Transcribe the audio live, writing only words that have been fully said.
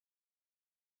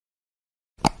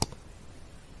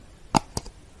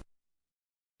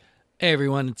Hey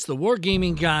everyone, it's the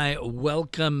Wargaming Guy.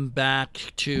 Welcome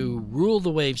back to Rule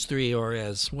the Waves 3, or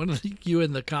as one of you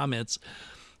in the comments,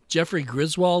 Jeffrey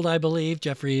Griswold, I believe,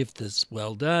 Jeffrey, if this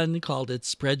well done, called it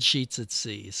Spreadsheets at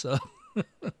Sea. So,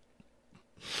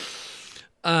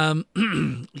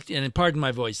 and pardon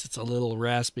my voice, it's a little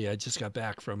raspy. I just got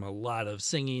back from a lot of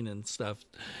singing and stuff.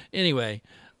 Anyway,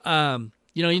 even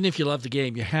if you love the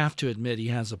game, you have to admit he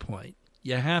has a point.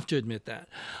 You have to admit that.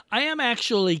 I am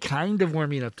actually kind of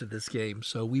warming up to this game,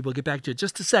 so we will get back to it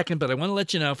just a second, but I want to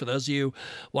let you know, for those of you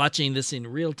watching this in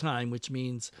real time, which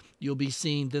means you'll be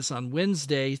seeing this on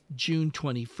Wednesday, June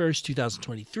 21st,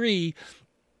 2023,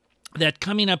 that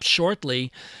coming up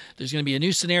shortly, there's going to be a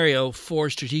new scenario for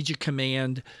Strategic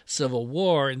Command Civil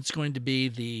War, and it's going to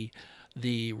be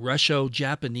the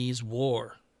Russo-Japanese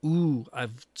War. Ooh,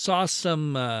 I've saw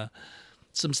some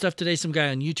stuff today. Some guy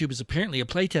on YouTube is apparently a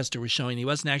playtester was showing. He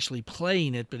wasn't actually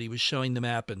playing it, but he was showing the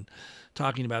map and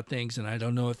talking about things. And I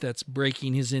don't know if that's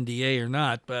breaking his NDA or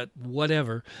not, but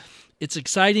whatever. It's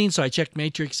exciting. So I checked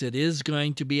Matrix. It is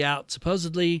going to be out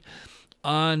supposedly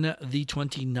on the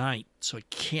 29th. So I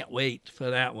can't wait for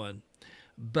that one.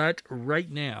 But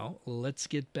right now, let's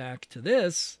get back to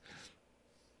this.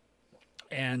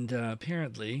 And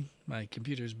apparently my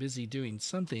computer's busy doing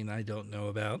something I don't know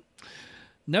about.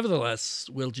 Nevertheless,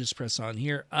 we'll just press on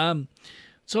here.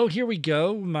 So here we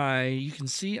go. You can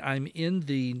see I'm in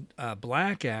the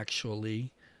black,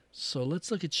 actually. So let's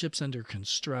look at ships under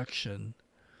construction.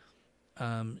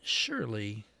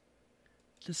 Surely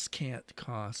this can't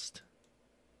cost.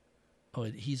 Oh,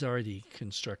 he's already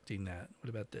constructing that. What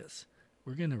about this?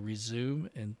 We're going to resume,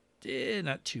 and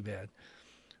not too bad.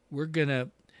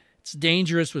 It's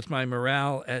dangerous with my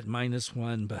morale at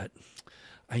 -1, but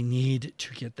I need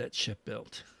to get that ship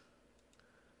built.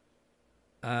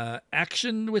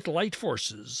 Action with light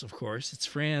forces, of course. It's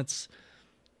France.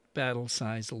 Battle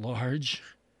size large.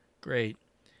 Great.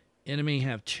 Enemy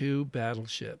have 2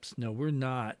 battleships. No, we're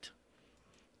not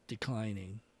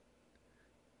declining.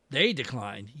 They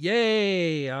declined.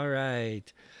 Yay! All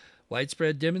right.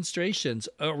 Widespread demonstrations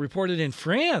reported in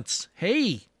France.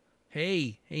 Hey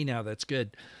now, that's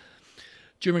good.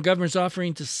 German government's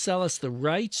offering to sell us the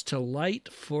rights to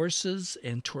light forces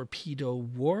and torpedo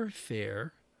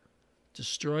warfare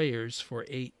destroyers for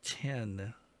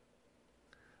 $810.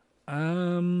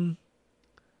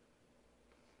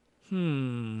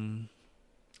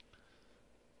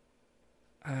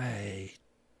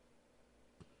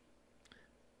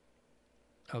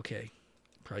 Okay.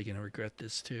 Probably going to regret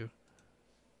this too.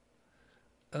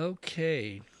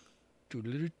 Okay.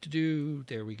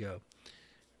 There we go.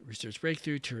 Research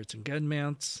breakthrough, turrets and gun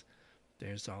mounts.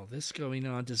 There's all this going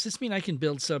on. Does this mean I can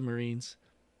build submarines?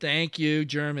 Thank you,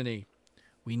 Germany.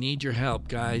 We need your help,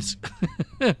 guys.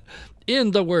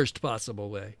 In the worst possible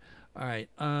way. All right.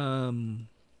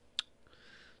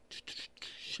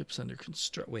 Ships under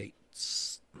construction. Wait.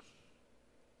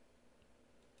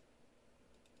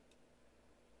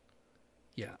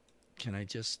 Yeah. Can I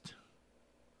just...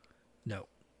 No.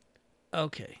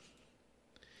 Okay.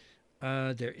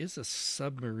 There is a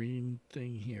submarine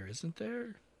thing here, isn't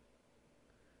there?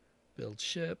 Build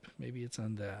ship. Maybe it's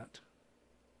on that.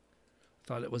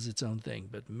 Thought it was its own thing,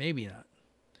 but maybe not.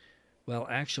 Well,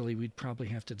 actually, we'd probably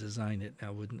have to design it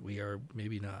now, wouldn't we? Or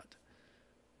maybe not.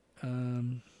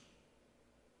 I'm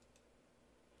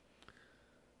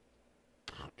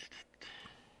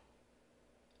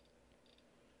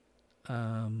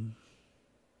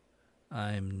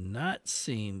not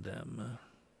seeing them.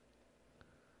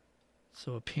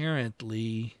 So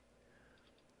apparently,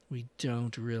 we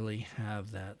don't really have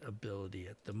that ability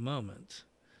at the moment.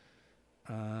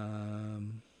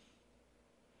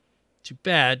 Too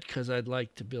bad, because I'd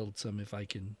like to build some if I've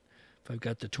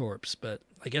got the torps. But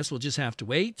I guess we'll just have to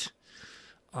wait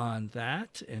on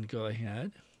that and go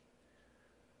ahead.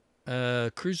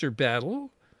 Cruiser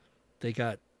battle. We've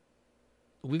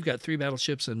got 3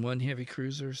 battleships and 1 heavy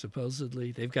cruiser,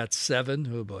 supposedly. They've got 7.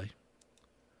 Oh, boy.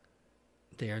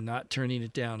 They are not turning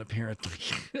it down, apparently.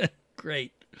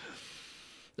 Great.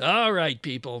 All right,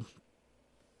 people.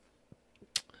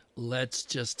 Let's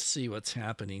just see what's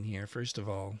happening here. First of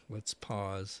all, let's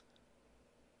pause.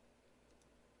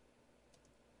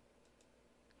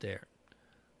 There.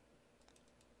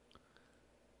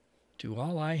 Do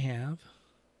all I have?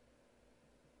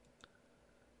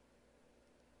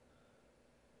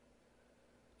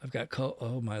 I've got...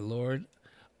 Oh, my Lord.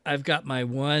 I've got my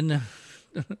one...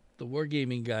 the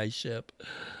Wargaming Guy ship.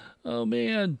 Oh,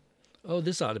 man. Oh,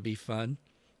 this ought to be fun.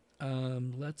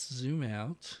 Let's zoom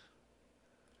out.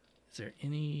 Is there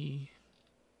any...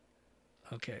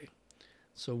 Okay.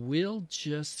 So we'll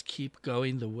just keep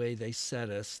going the way they set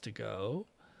us to go.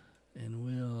 And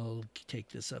we'll take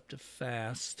this up to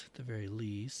fast at the very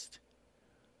least.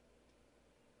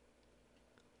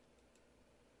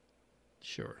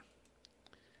 Sure.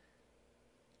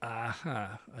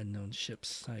 Aha, unknown ship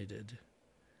sighted.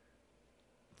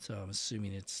 So I'm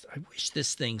assuming it's... I wish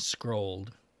this thing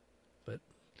scrolled, but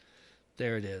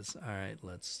there it is. All right,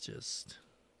 let's just...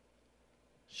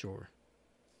 Sure.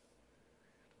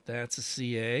 That's a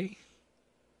CA.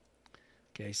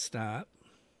 Okay, stop.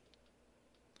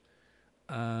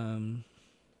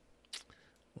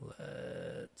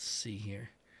 Let's see here.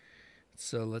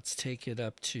 So let's take it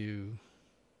up to...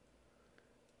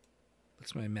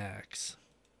 What's my max?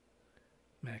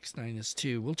 Max 9 is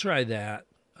 2. We'll try that.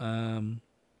 And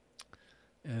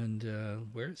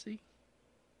where is he?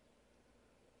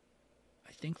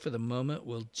 I think for the moment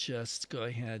we'll just go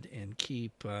ahead and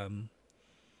keep, well,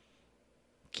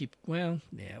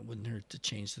 yeah, it wouldn't hurt to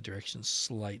change the direction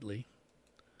slightly.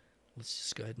 Let's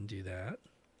just go ahead and do that.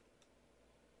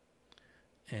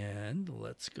 And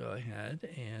let's go ahead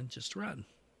and just run.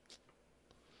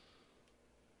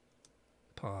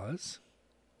 Pause.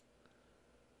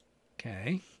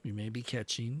 Okay, we may be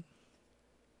catching.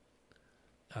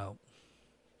 Oh.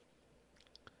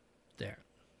 There.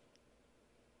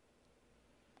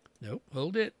 Nope,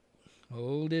 hold it.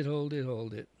 Hold it, hold it,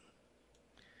 hold it.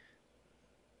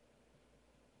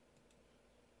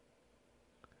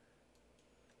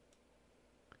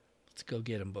 Let's go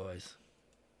get him, boys.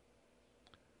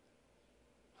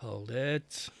 Hold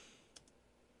it.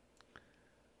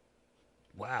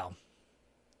 Wow.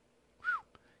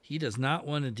 He does not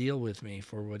want to deal with me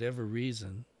for whatever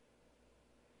reason.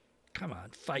 Come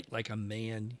on, fight like a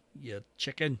man, you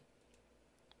chicken.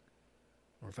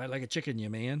 Or fight like a chicken, you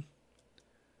man.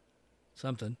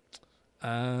 Something.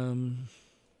 Let's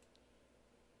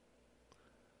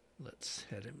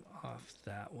head him off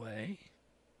that way.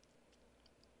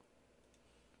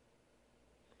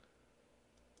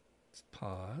 Let's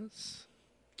pause.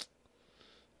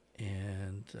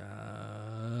 And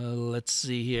let's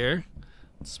see here.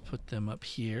 Let's put them up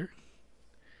here.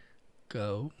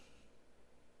 Go.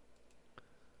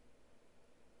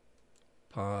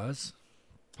 Pause.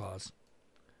 Pause.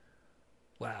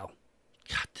 Wow.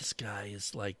 God, this guy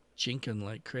is like jinking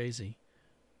like crazy.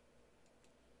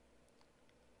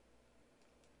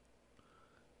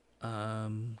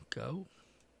 Go.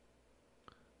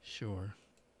 Sure.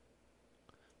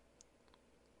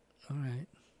 All right.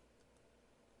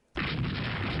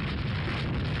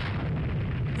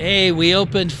 Hey, we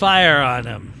opened fire on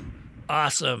him.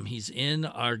 Awesome. He's in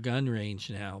our gun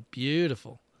range now.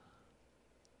 Beautiful.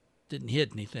 Didn't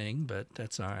hit anything, but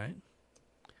that's all right.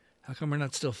 How come we're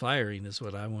not still firing is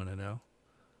what I want to know.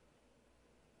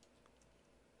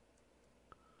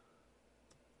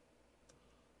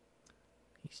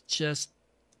 He's just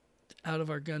out of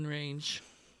our gun range.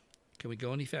 Can we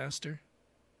go any faster?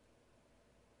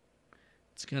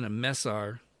 It's going to mess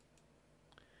our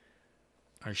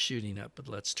shooting up, but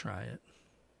let's try it.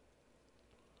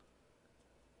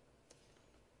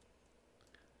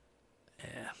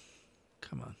 Yeah,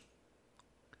 come on.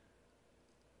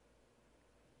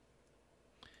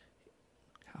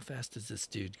 How fast is this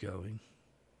dude going?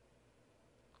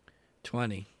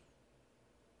 20.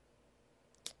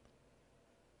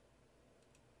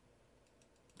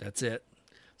 That's it.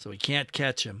 So we can't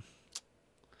catch him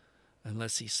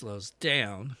unless he slows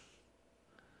down,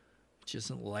 which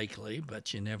isn't likely,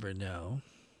 but you never know.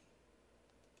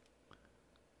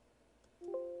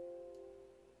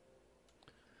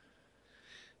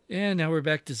 And now we're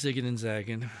back to zigging and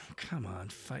zagging. Come on,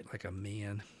 fight like a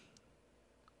man.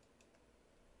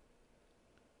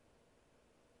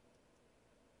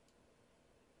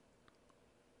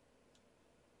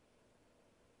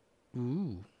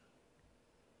 Ooh.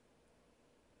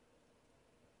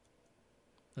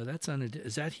 Oh, that's on a...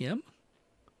 Is that him?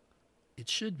 It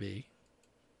should be.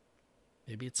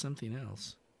 Maybe it's something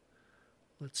else.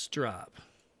 Let's drop.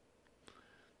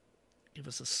 Give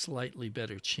us a slightly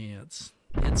better chance.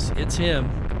 It's him.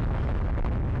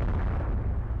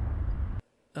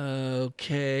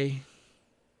 Okay.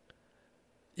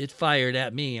 It fired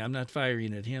at me. I'm not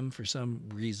firing at him for some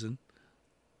reason.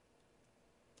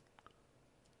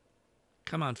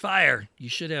 Come on, fire. You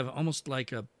should have almost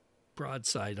like a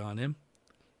broadside on him.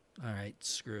 All right,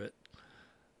 screw it.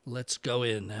 Let's go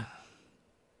in.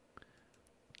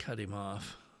 Cut him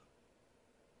off.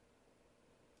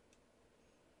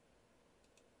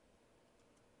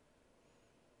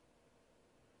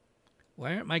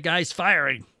 Why aren't my guys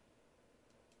firing?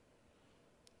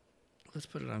 Let's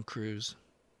put it on cruise.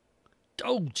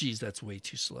 Oh, geez, that's way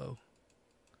too slow.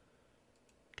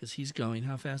 Because he's going.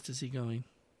 How fast is he going?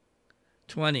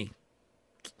 20.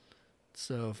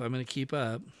 So if I'm going to keep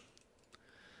up,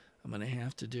 I'm going to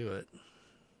have to do it.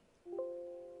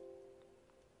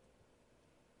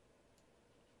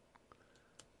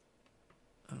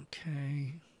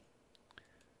 Okay.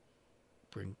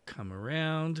 Come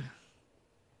around.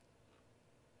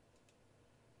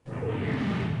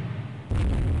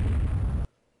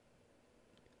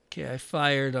 Okay, I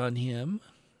fired on him.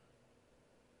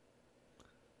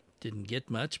 Didn't get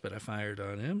much, but I fired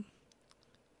on him.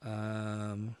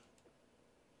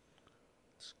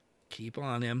 Let's keep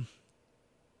on him.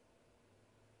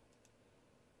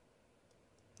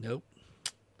 Nope.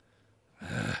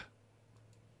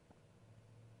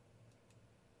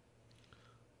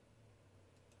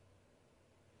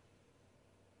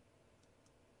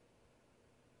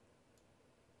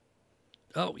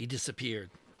 Oh, he disappeared.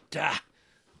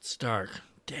 It's dark.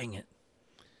 Dang it.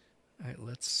 All right,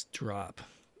 let's drop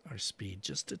our speed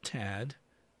just a tad,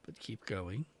 but keep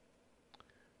going.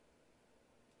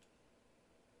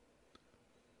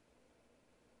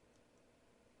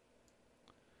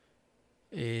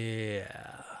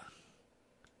 Yeah.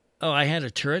 Oh, I had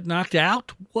a turret knocked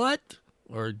out? What?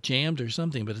 Or jammed or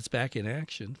something, but it's back in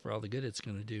action for all the good it's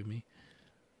going to do me.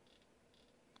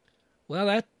 Well,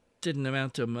 that didn't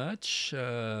amount to much.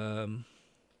 I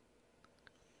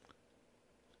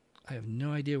have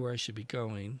no idea where I should be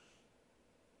going.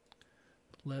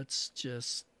 Let's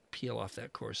just peel off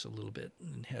that course a little bit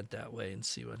and head that way and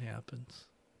see what happens.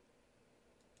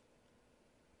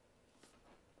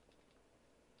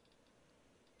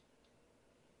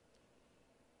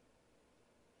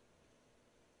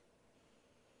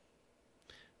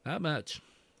 Not much.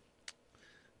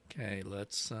 Okay,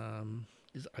 let's... are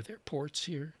there ports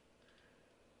here?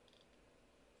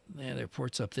 Yeah, there are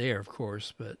ports up there, of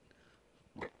course, but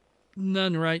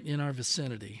none right in our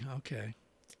vicinity. Okay.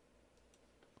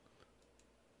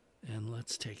 And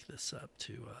let's take this up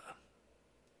to...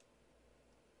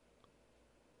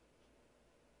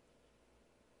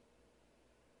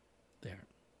 there.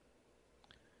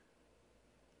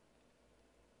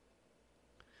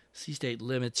 Sea state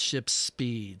limits ship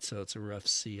speed, so it's a rough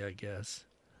sea, I guess.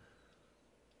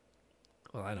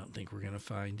 Well, I don't think we're going to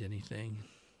find anything.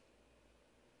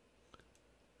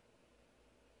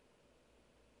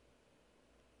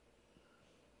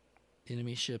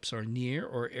 Enemy ships are near,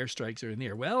 or airstrikes are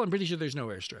near. Well, I'm pretty sure there's no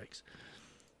airstrikes.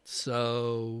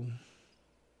 So,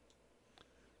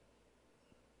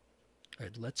 all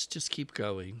right, let's just keep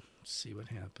going. See what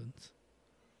happens.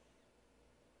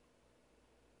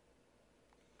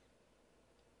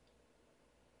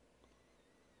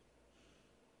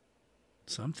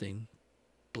 Something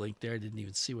blinked there. I didn't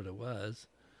even see what it was.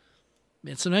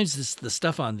 Man, sometimes the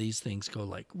stuff on these things go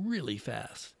like really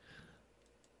fast.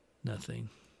 Nothing.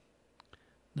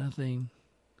 Nothing.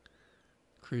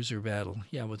 Cruiser battle.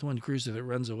 Yeah, with one cruiser that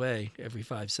runs away every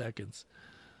 5 seconds.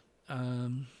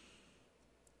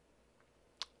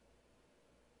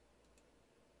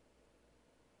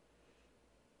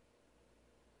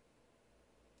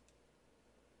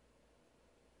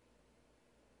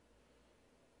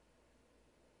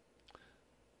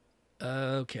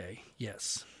 Okay,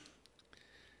 yes.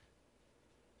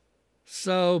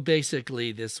 So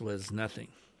basically, this was nothing.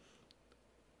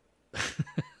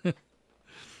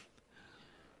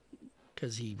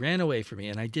 Because he ran away from me,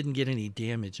 and I didn't get any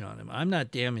damage on him. I'm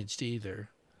not damaged either.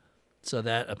 So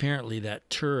that apparently that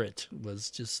turret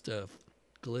was just a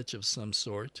glitch of some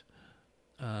sort.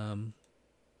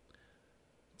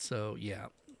 So, yeah.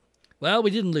 Well, we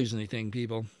didn't lose anything,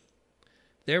 people.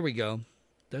 There we go.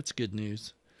 That's good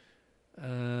news.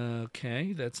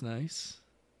 Okay, that's nice.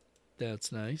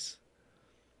 That's nice.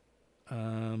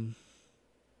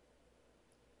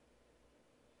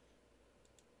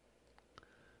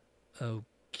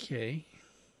 Okay.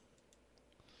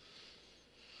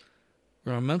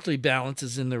 Our monthly balance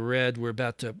is in the red. We're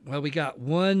about to, well, we got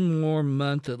one more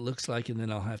month, it looks like, and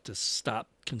then I'll have to stop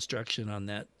construction on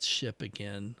that ship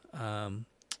again.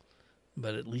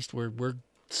 But at least we're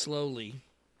slowly,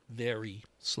 very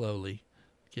slowly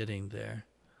getting there.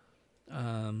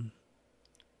 I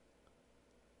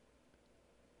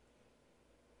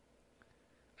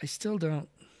still don't.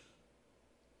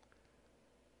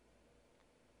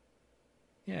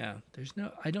 Yeah,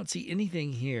 I don't see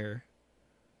anything here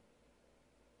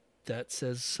that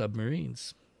says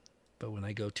submarines. But when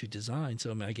I go to design,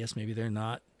 so I guess maybe they're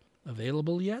not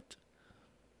available yet?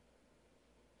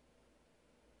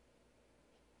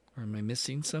 Or am I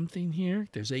missing something here?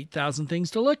 There's 8,000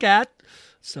 things to look at,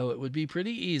 so it would be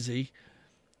pretty easy.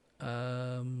 But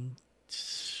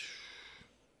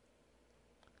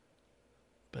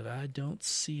I don't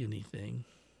see anything.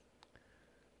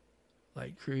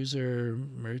 Light cruiser,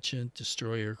 merchant,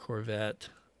 destroyer, corvette,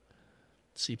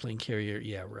 seaplane carrier.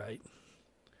 Yeah, right.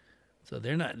 So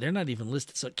they're not even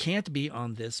listed. So it can't be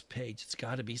on this page. It's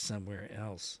got to be somewhere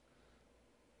else.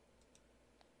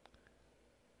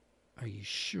 Are you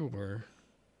sure?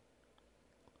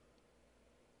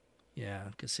 Yeah,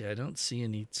 because see, I don't see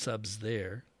any subs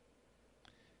there.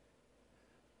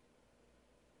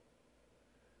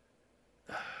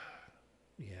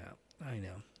 Yeah, I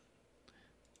know.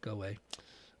 Go away.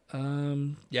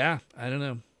 Yeah, I don't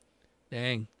know.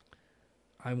 Dang.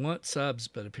 I want subs,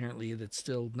 but apparently that's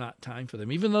still not time for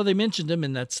them, even though they mentioned them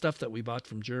in that stuff that we bought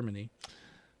from Germany.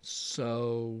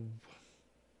 So,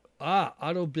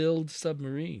 auto build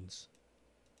submarines.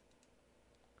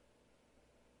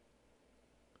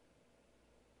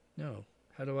 No.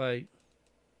 How do I?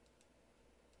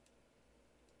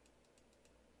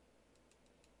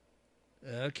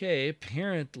 Okay,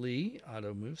 apparently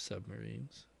auto move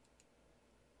submarines.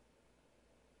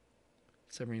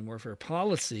 Submarine warfare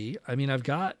policy. I mean, I've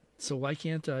got, so why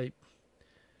can't I?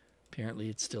 Apparently,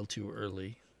 it's still too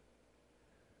early.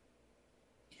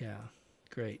 Yeah,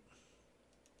 great.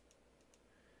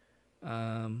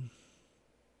 Yeah.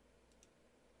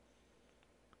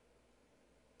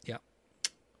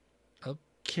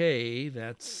 Okay,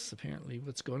 that's apparently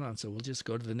what's going on. So we'll just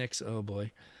go to the next. Oh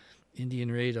boy,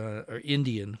 Indian raid on, or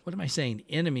Indian. What am I saying?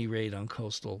 Enemy raid on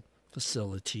coastal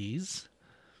facilities.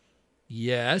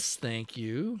 Yes, thank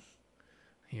you.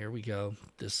 Here we go.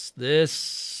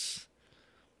 This.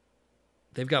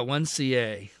 They've got one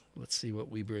CA. Let's see what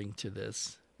we bring to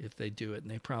this if they do it,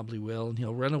 and they probably will. And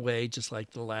he'll run away just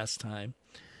like the last time.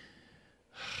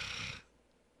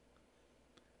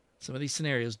 Some of these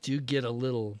scenarios do get a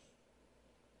little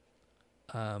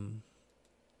pain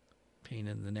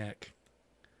in the neck.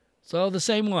 So the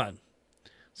same one.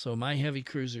 So my heavy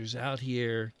cruiser's out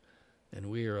here, and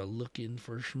we are looking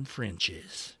for some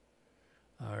Frenches.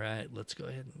 All right, let's go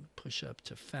ahead and push up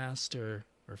to faster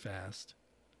or fast.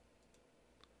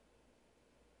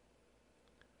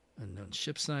 Unknown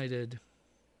ship sighted.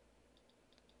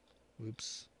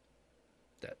 Oops.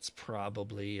 That's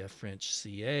probably a French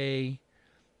CA.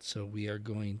 So we are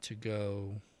going to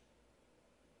go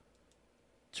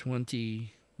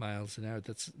 20 miles an hour.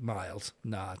 That's miles,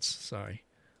 knots. Sorry.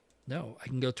 No, I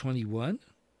can go 21.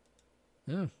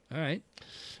 Oh, all right.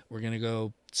 We're going to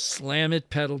go slam it,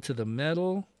 pedal to the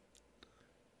metal.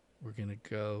 We're going to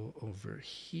go over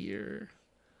here.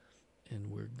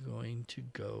 And we're going to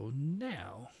go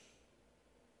now.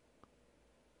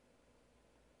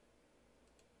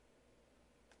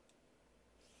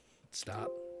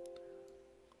 Stop.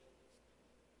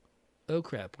 Oh,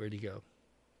 crap. Where'd he go?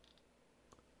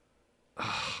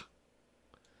 Ah.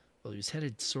 Well, he was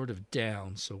headed sort of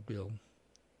down, so we'll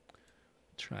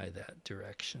try that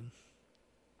direction.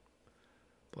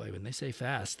 Boy, when they say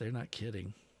fast, they're not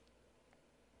kidding.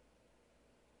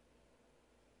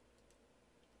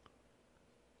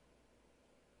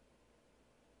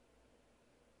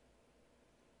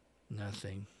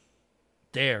 Nothing.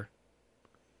 There.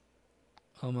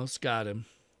 Almost got him.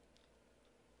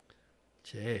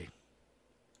 Jay.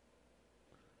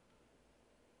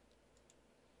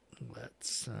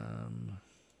 Let's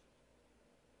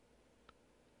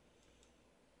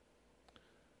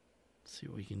see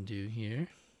what we can do here.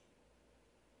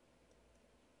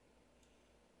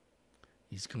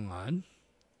 He's gone.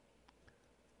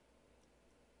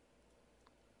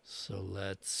 So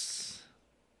let's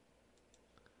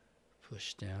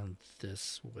push down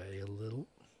this way a little.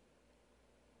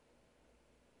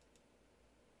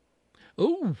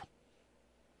 Oh!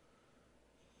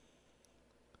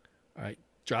 All right,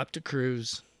 drop to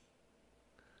cruise.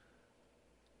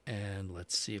 And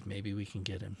let's see if maybe we can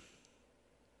get him.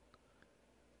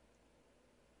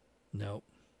 Nope.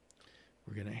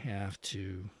 We're going to have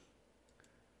to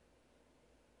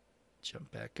jump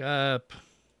back up.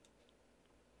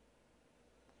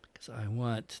 Because I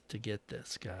want to get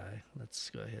this guy. Let's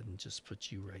go ahead and just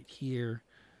put you right here.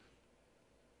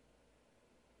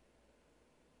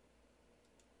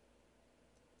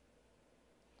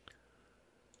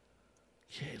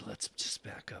 Okay, let's just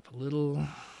back up a little.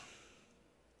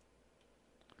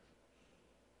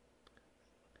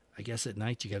 I guess at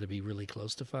night you got to be really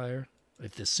close to fire,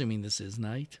 assuming this is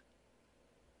night.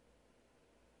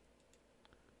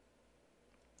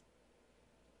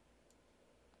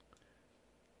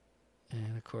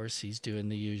 And of course he's doing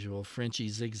the usual Frenchy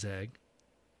zigzag.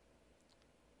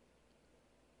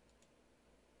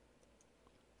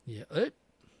 Yeah.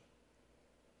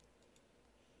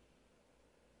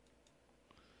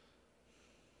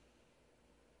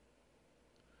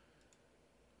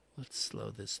 Let's slow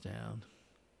this down.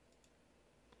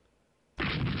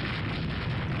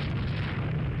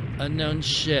 Unknown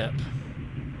ship.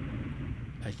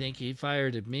 I think he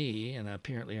fired at me, and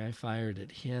apparently I fired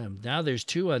at him. Now there's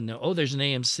two unknown. Oh, there's an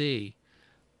AMC.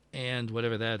 And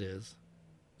whatever that is.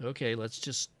 Okay, let's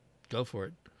just go for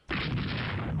it.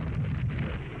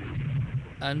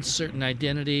 Uncertain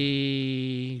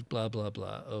identity. Blah, blah,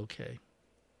 blah. Okay.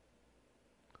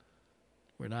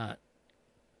 We're not.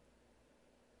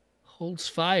 Holds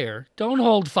fire. Don't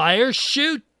hold fire.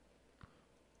 Shoot.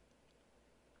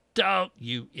 Don't,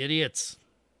 you idiots.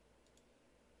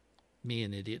 Me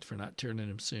an idiot for not turning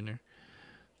him sooner.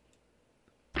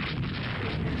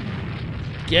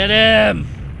 Get him!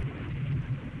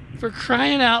 For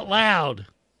crying out loud.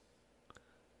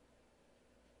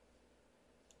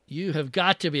 You have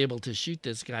got to be able to shoot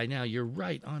this guy now. You're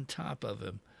right on top of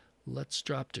him. Let's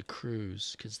drop to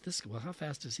cruise. Because this, well, how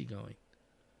fast is he going?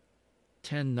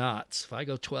 10 knots. If I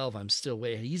go 12, I'm still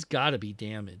way. He's got to be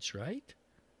damaged, right?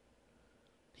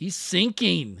 He's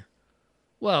sinking.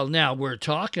 Well, now we're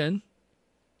talking.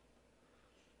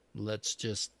 Let's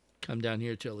just come down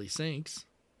here till he sinks.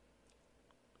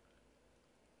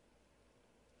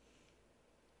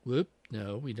 Whoop.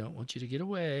 No, we don't want you to get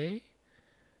away.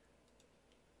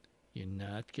 You're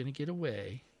not going to get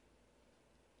away.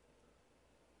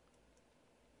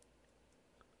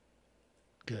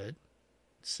 Good.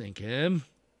 Sink him.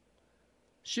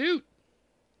 Shoot.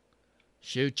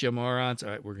 Shoot, you morons.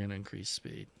 All right, we're going to increase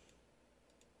speed.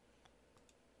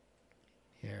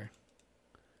 Here.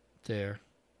 There.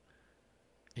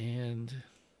 And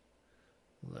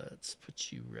let's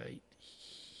put you right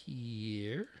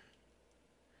here.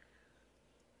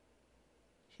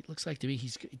 He looks like to me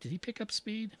he's... Did he pick up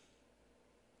speed?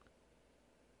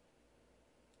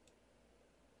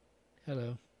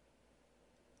 Hello.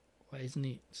 Why isn't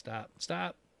he... Stop.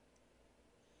 Stop.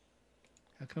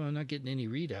 How come I'm not getting any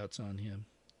readouts on him?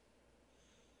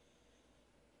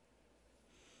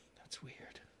 That's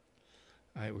weird.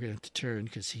 All right, we're going to have to turn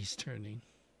because he's turning.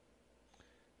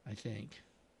 I think.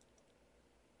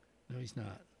 No, he's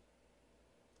not.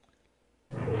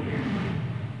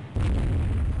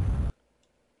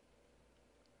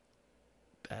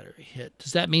 Battery hit.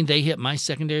 Does that mean they hit my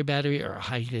secondary battery or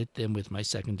I hit them with my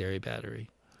secondary battery?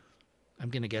 I'm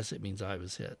going to guess it means I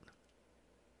was hit.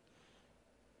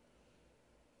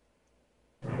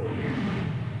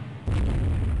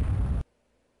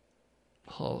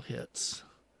 Hull hits.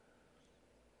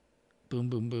 Boom,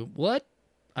 boom, boom. What?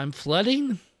 I'm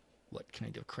flooding? What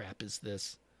kind of crap is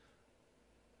this?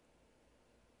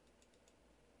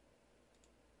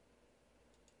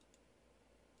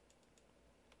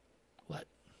 What?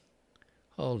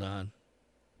 Hold on.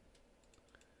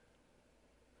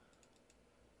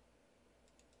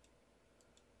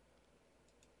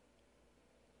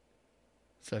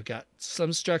 So I've got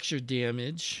some structure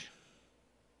damage.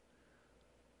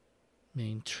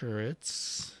 Main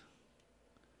turrets.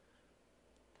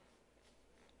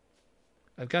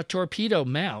 I've got torpedo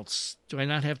mounts. Do I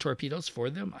not have torpedoes for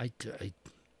them?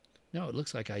 No, it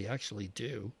looks like I actually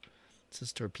do. It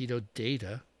says torpedo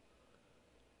data.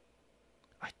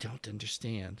 I don't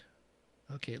understand.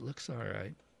 Okay, it looks all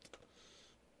right.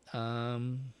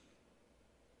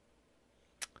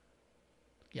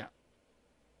 Yeah.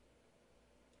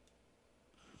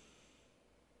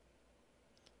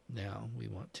 Now we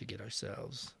want to get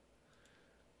ourselves...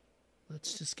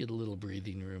 Let's just get a little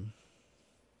breathing room.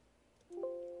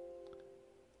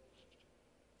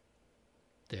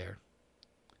 There.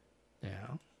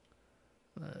 Now,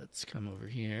 let's come over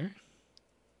here.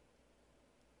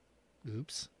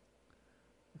 Oops.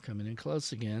 We're coming in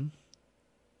close again.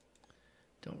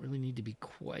 Don't really need to be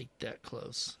quite that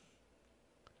close,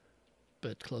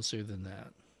 but closer than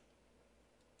that.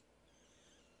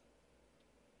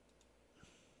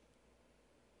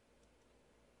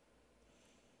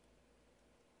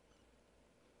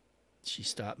 She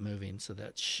stopped moving, so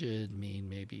that should mean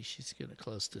maybe she's getting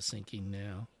close to sinking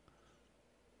now.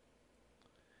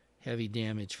 Heavy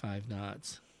damage, 5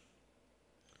 knots.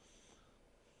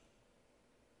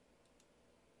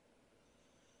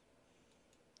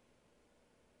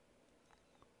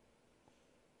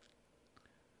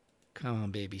 Come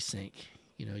on, baby, sink.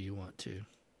 You know you want to.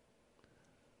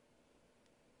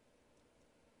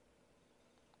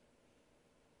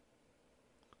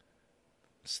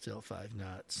 Still 5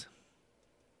 knots.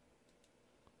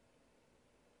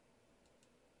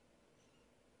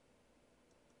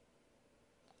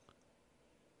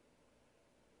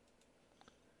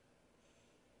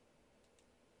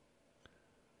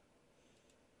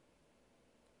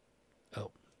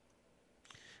 Oh.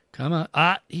 Come on.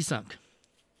 Ah, he sunk.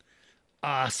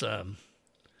 Awesome.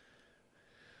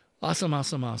 Awesome,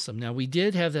 awesome, awesome. Now, we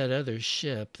did have that other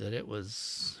ship that it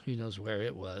was, who knows where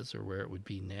it was or where it would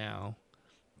be now.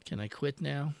 Can I quit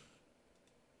now?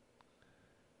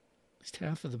 At least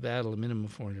half of the battle, a minimum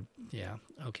of 400. Yeah,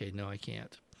 okay, no, I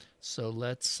can't. So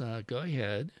let's go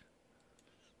ahead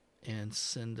and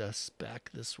send us back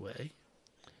this way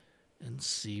and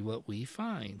see what we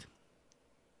find.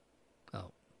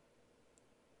 Oh.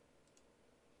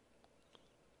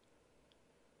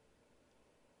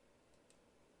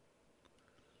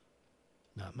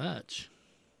 Not much.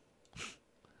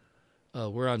 Oh,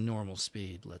 we're on normal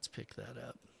speed. Let's pick that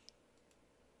up.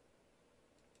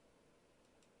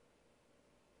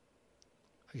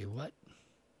 Okay, what?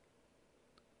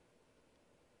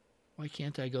 Why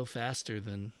can't I go faster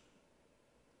than...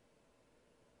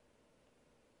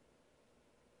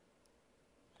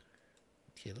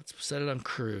 Okay, let's set it on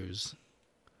cruise.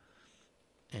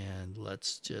 And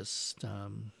let's just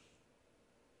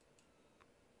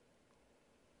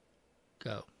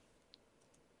go.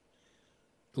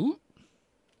 Ooh.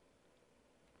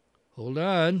 Hold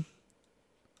on.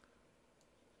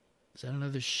 Is that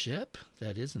another ship?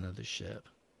 That is another ship.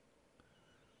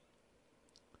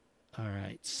 All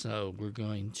right, so we're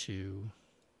going to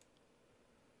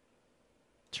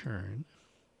turn.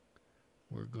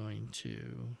 We're going to...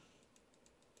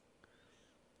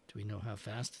 Do we know how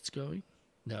fast it's going?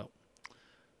 No.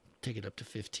 Take it up to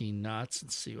 15 knots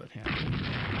and see what happens.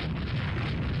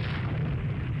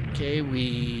 Okay,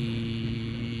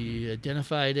 we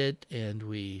identified it and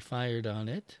we fired on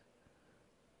it.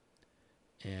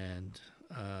 And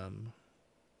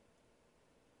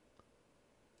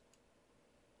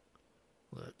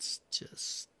let's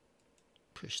just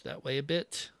push that way a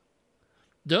bit.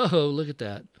 Oh, look at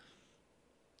that.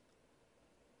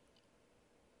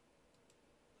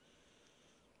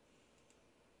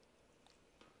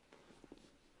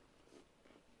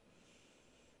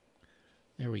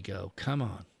 There we go. Come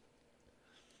on.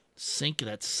 Sink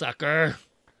that sucker.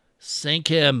 Sink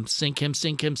him. Sink him,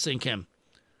 sink him, sink him.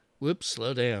 Whoops,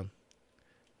 slow down.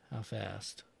 How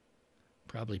fast?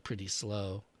 Probably pretty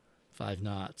slow. 5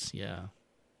 knots, yeah.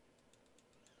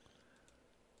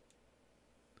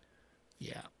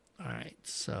 Yeah. All right,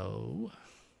 so...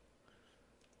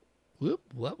 Whoop,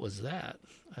 what was that?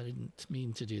 I didn't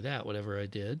mean to do that, whatever I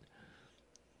did.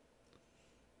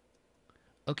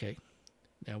 Okay.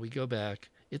 Now we go back.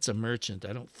 It's a merchant.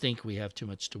 I don't think we have too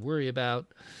much to worry about,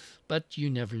 but you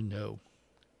never know.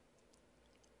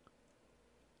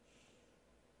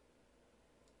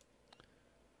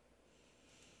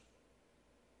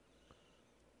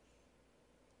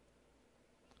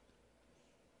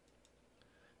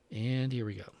 And here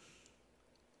we go.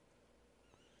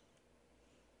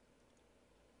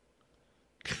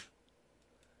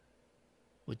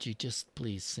 Would you just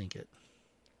please sink it?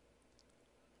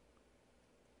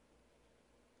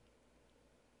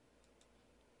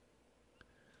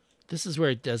 This is where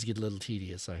it does get a little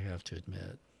tedious, I have to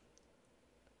admit.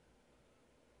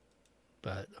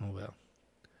 But, oh well.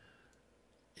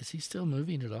 Is he still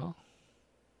moving at all?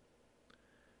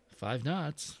 5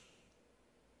 knots.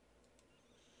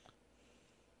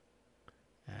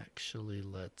 Actually,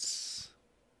 let's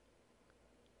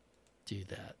do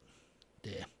that.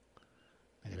 There.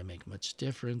 Not gonna make much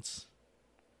difference.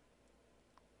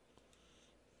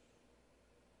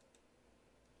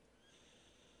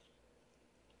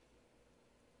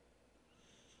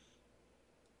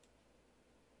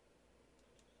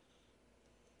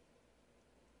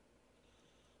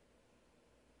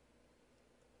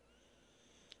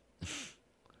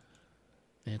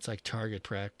 Man, it's like target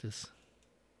practice.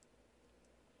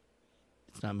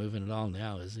 It's not moving at all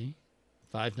now, is he?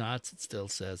 5 knots, it still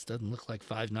says. Doesn't look like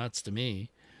 5 knots to me.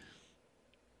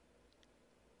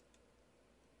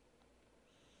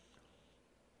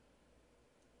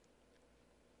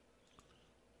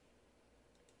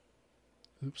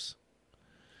 Oops.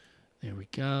 There we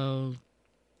go.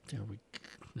 There we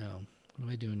go. No. What am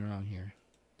I doing wrong here?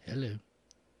 Hello.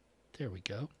 There we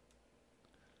go.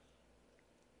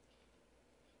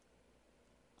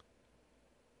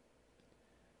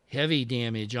 Heavy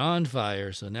damage on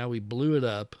fire. So now we blew it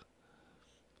up.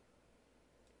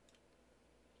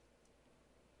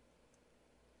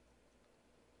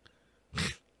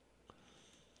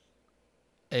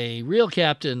 A real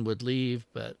captain would leave,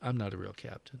 but I'm not a real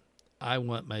captain. I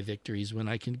want my victories when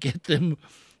I can get them,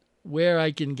 where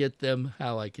I can get them,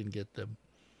 how I can get them.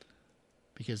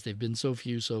 Because they've been so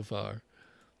few so far.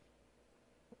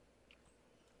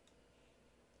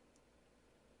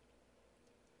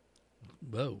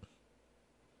 Whoa.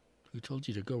 Who told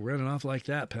you to go running off like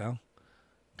that, pal?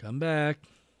 Come back.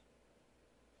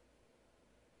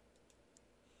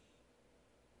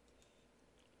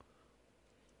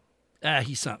 Ah,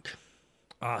 he sunk.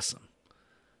 Awesome.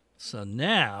 So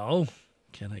now,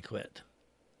 can I quit?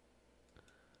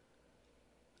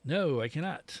 No, I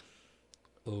cannot.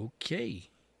 Okay.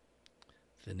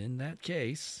 Then in that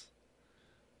case,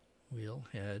 we'll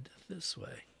head this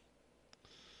way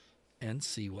and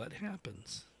see what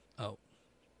happens. Oh.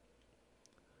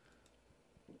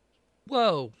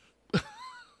 Whoa.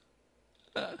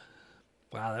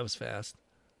 Wow, that was fast.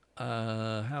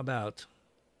 How about...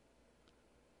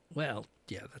 Well,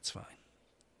 yeah, that's fine.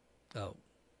 Oh.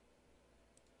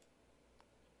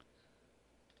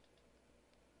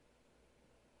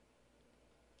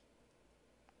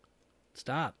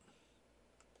 Stop.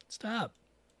 Stop.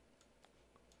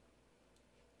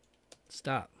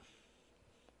 Stop.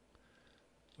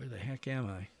 Where the heck am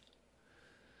I?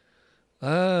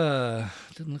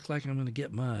 Doesn't look like I'm going to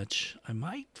get much. I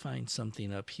might find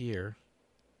something up here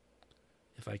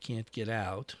if I can't get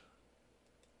out.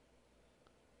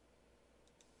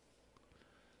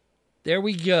 There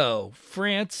we go.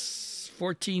 France,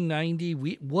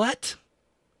 1490. What?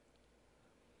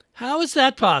 How is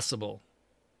that possible?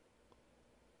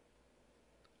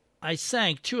 I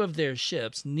sank two of their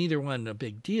ships, neither one a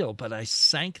big deal, but I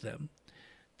sank them.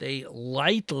 They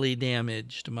lightly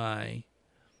damaged my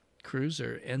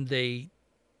cruiser, and they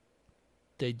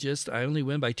just, I only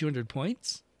win by 200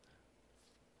 points.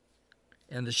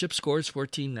 And the ship scores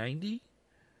 1490.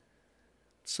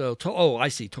 So, oh, I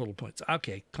see, total points.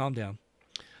 Okay, calm down.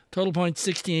 Total points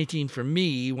 1618 for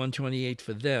me, 128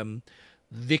 for them.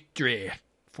 Victory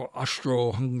for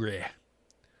Austro-Hungary.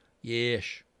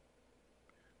 Yes.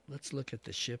 Let's look at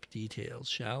the ship details,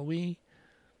 shall we?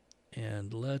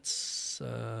 And let's...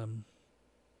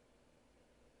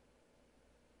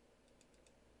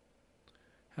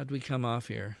 how'd we come off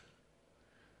here?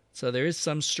 So there is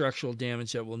some structural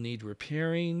damage that will need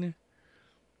repairing.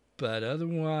 But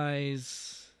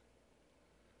otherwise,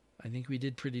 I think we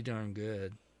did pretty darn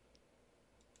good.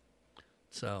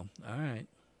 So, all right.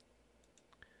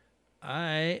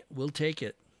 I will take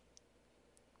it.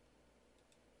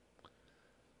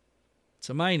 It's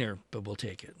a minor, but we'll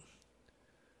take it.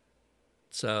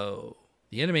 So,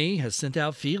 the enemy has sent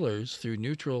out feelers through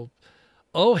neutral.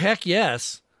 Oh, heck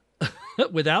yes.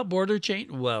 Without border change.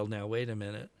 Well, now, wait a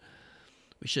minute.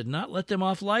 We should not let them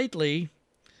off lightly.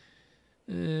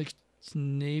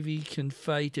 Navy can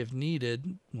fight if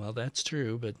needed. Well, that's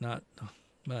true, but not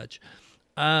much.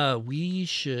 We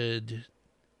should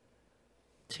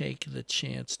take the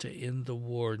chance to end the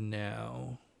war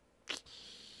now.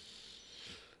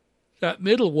 That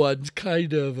middle one's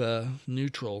kind of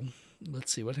neutral.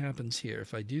 Let's see what happens here.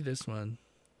 If I do this one,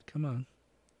 come on.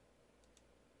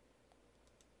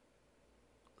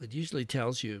 It usually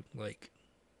tells you, like,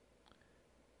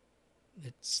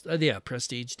 it's, yeah,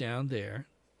 prestige down there.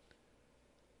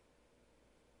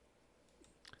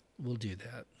 We'll do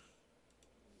that.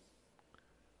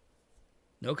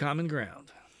 No common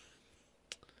ground.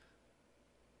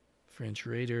 French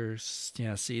raiders,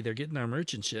 yeah, see, they're getting our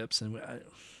merchant ships, and I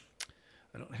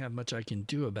don't have much I can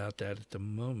do about that at the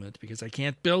moment because I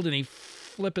can't build any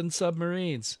flippin'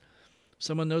 submarines. If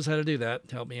someone knows how to do that,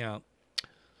 help me out.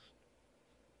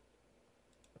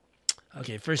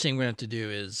 Okay, first thing we're going to have to do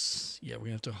is, yeah, we're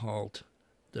going to have to halt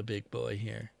the big boy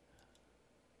here.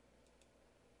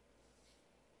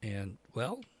 And,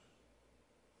 well,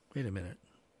 wait a minute.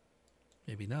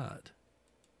 Maybe not.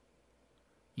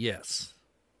 Yes.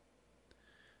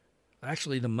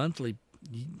 Actually, the monthly,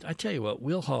 I tell you what,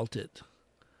 we'll halt it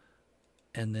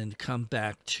and then come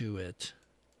back to it.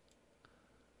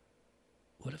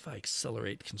 What if I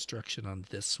accelerate construction on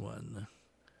this one?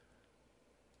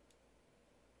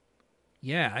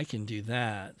 Yeah, I can do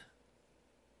that.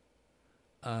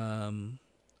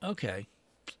 Okay.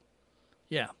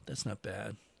 Yeah, that's not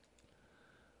bad.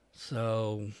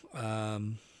 So,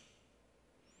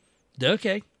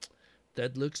 okay.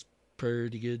 That looks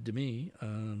pretty good to me.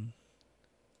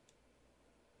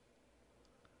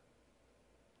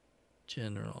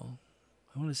 General.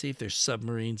 I want to see if there's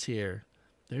submarines here.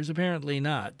 There's apparently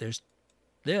not. There's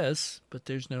this, but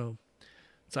there's no.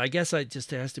 So I guess it just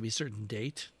has to be a certain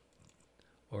date,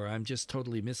 or I'm just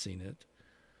totally missing it.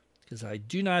 Because I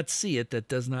do not see it, that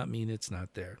does not mean it's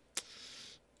not there.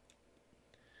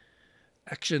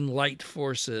 Action light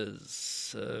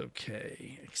forces.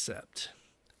 Okay, accept.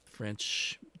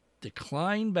 French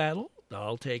decline battle.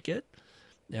 I'll take it.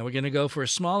 Now we're going to go for a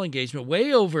small engagement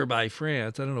way over by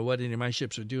France. I don't know what any of my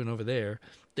ships are doing over there.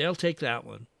 They'll take that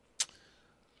one.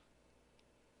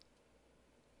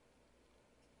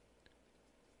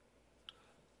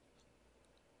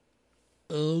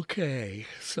 Okay,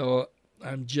 so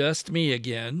I'm just me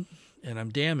again, and I'm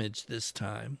damaged this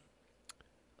time.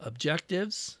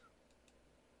 Objectives?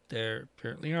 There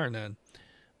apparently are none.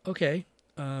 Okay.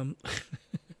 Um,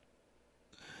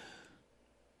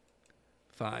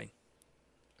 fine.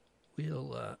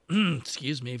 We'll,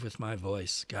 excuse me with my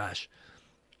voice. Gosh.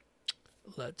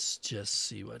 Let's just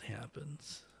see what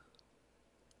happens.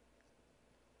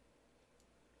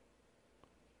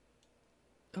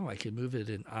 Oh, I can move it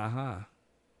in. Aha.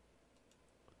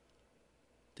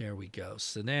 There we go.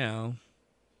 So now,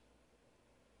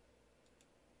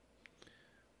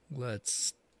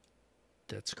 let's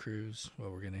cruise.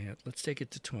 Well, we're going to have, let's take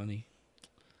it to 20.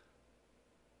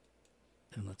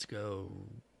 And let's go.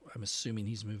 I'm assuming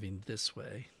he's moving this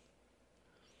way.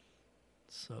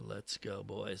 So let's go,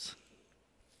 boys.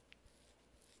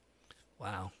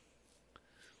 Wow.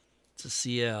 It's a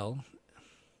CL.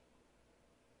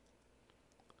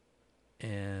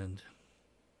 And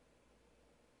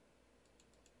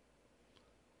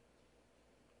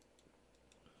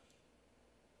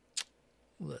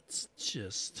let's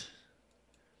just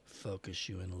focus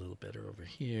you in a little better over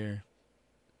here.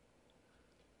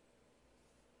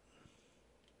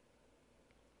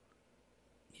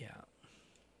 Yeah.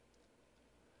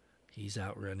 He's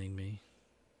outrunning me.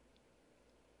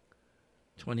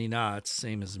 20 knots,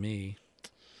 same as me.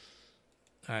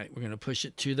 All right, we're going to push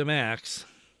it to the max.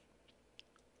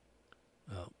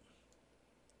 Oh.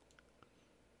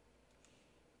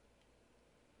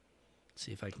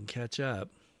 See if I can catch up.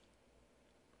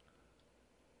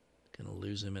 Gonna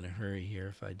lose him in a hurry here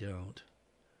if I don't.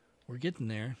 We're getting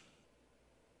there.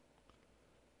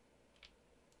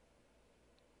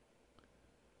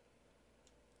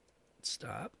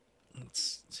 Stop.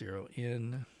 Let's zero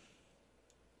in.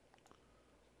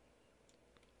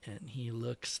 And he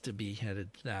looks to be headed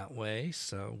that way,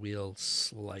 so we'll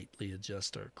slightly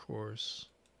adjust our course.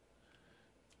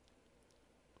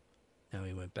 Now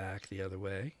he went back the other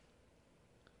way.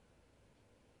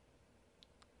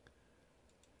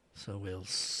 So we'll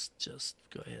just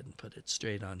go ahead and put it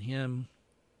straight on him.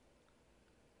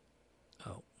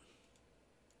 Oh.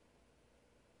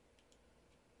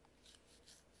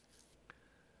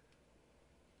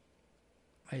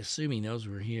 I assume he knows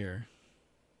we're here.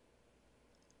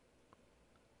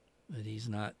 But he's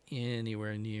not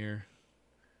anywhere near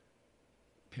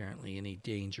apparently any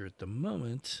danger at the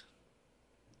moment.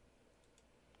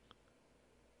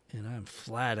 And I'm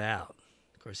flat out.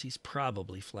 Of course, he's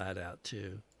probably flat out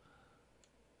too.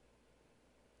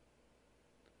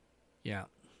 Yeah.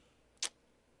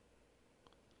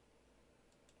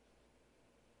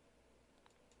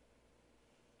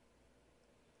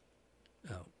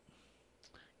 Oh.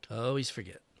 Always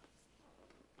forget.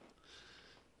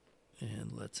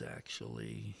 And let's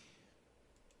actually...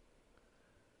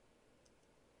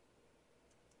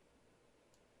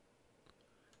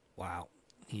 Wow.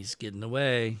 He's getting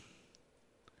away.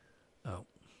 Oh.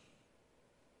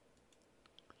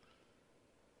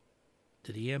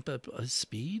 Did he amp up his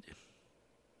speed?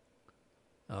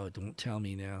 Oh, don't tell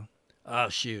me now. Oh,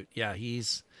 shoot. Yeah,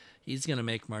 he's going to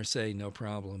make Marseille no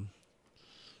problem.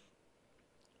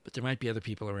 But there might be other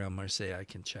people around Marseille I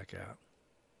can check out.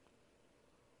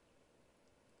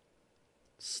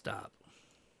 Stop.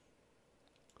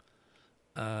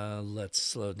 Let's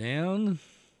slow down.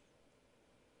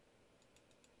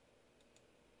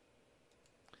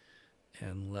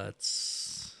 And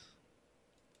let's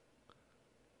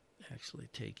actually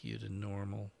take you to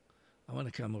normal. I want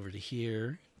to come over to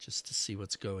here just to see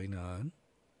what's going on.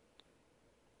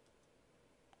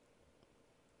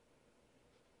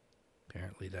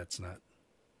 Apparently that's not.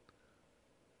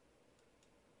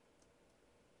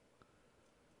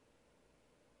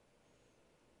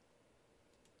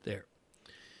 There.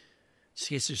 Just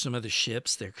in case there's some other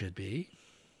ships, there could be.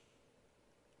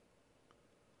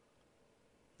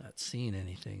 Not seeing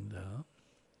anything, though.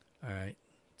 All right,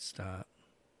 stop.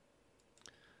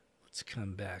 Let's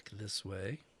come back this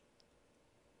way.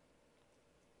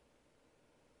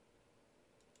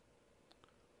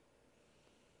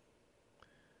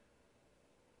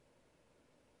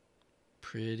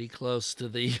 Pretty close to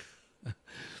the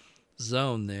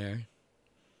zone there.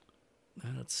 I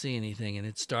don't see anything, and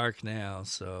it's dark now,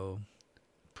 so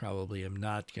probably am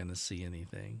not going to see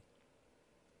anything.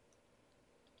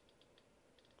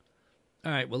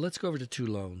 All right, well, let's go over to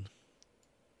Toulon.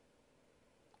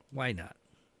 Why not?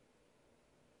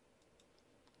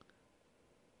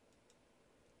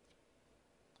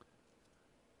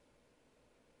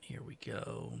 Here we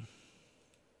go.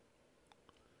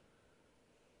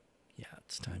 Yeah,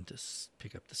 it's time to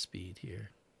pick up the speed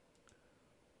here.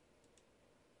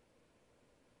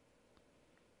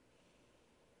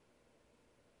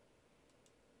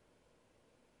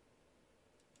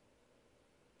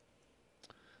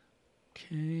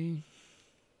 Okay.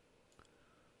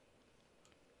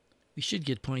 We should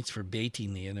get points for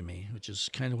baiting the enemy, which is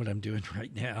kind of what I'm doing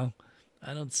right now.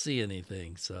 I don't see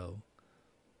anything, so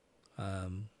I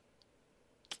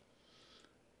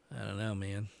don't know,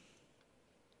 man.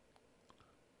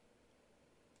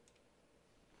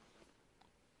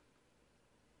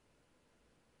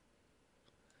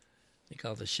 I think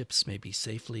all the ships may be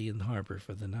safely in the harbor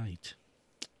for the night.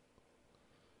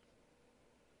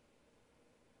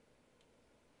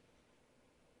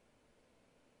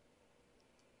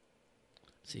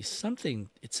 See, something,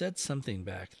 it said something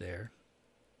back there.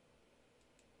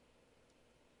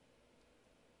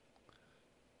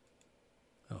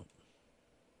 Oh.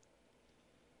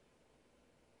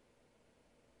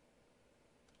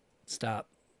 Stop.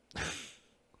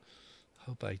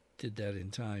 Hope I did that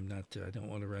in time. Not to, I don't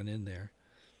want to run in there.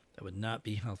 That would not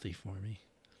be healthy for me.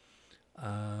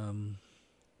 All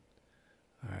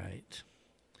right.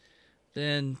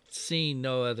 Then, seeing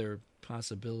no other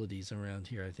possibilities around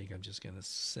here, I think I'm just going to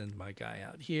send my guy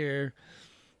out here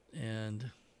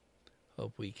and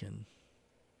hope we can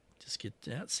just get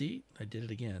that. See, I did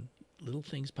it again. Little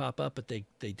things pop up, but they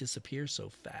disappear so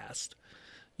fast.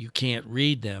 You can't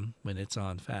read them when it's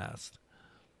on fast.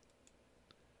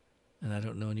 And I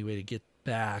don't know any way to get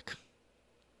back.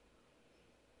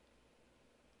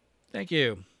 Thank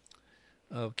you.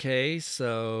 Okay,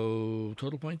 so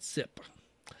total points, zip.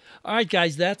 All right,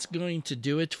 guys, that's going to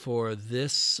do it for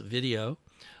this video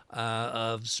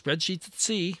of spreadsheets at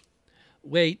sea.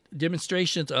 Wait,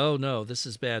 demonstrations. Oh, no, this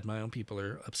is bad. My own people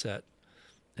are upset.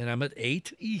 And I'm at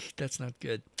 8. Eek, that's not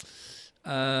good.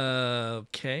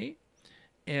 Okay.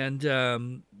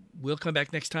 And we'll come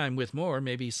back next time with more,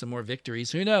 maybe some more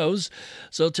victories. Who knows?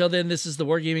 So till then, this is the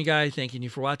Wargaming Guy thanking you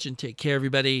for watching. Take care,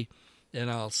 everybody, and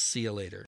I'll see you later.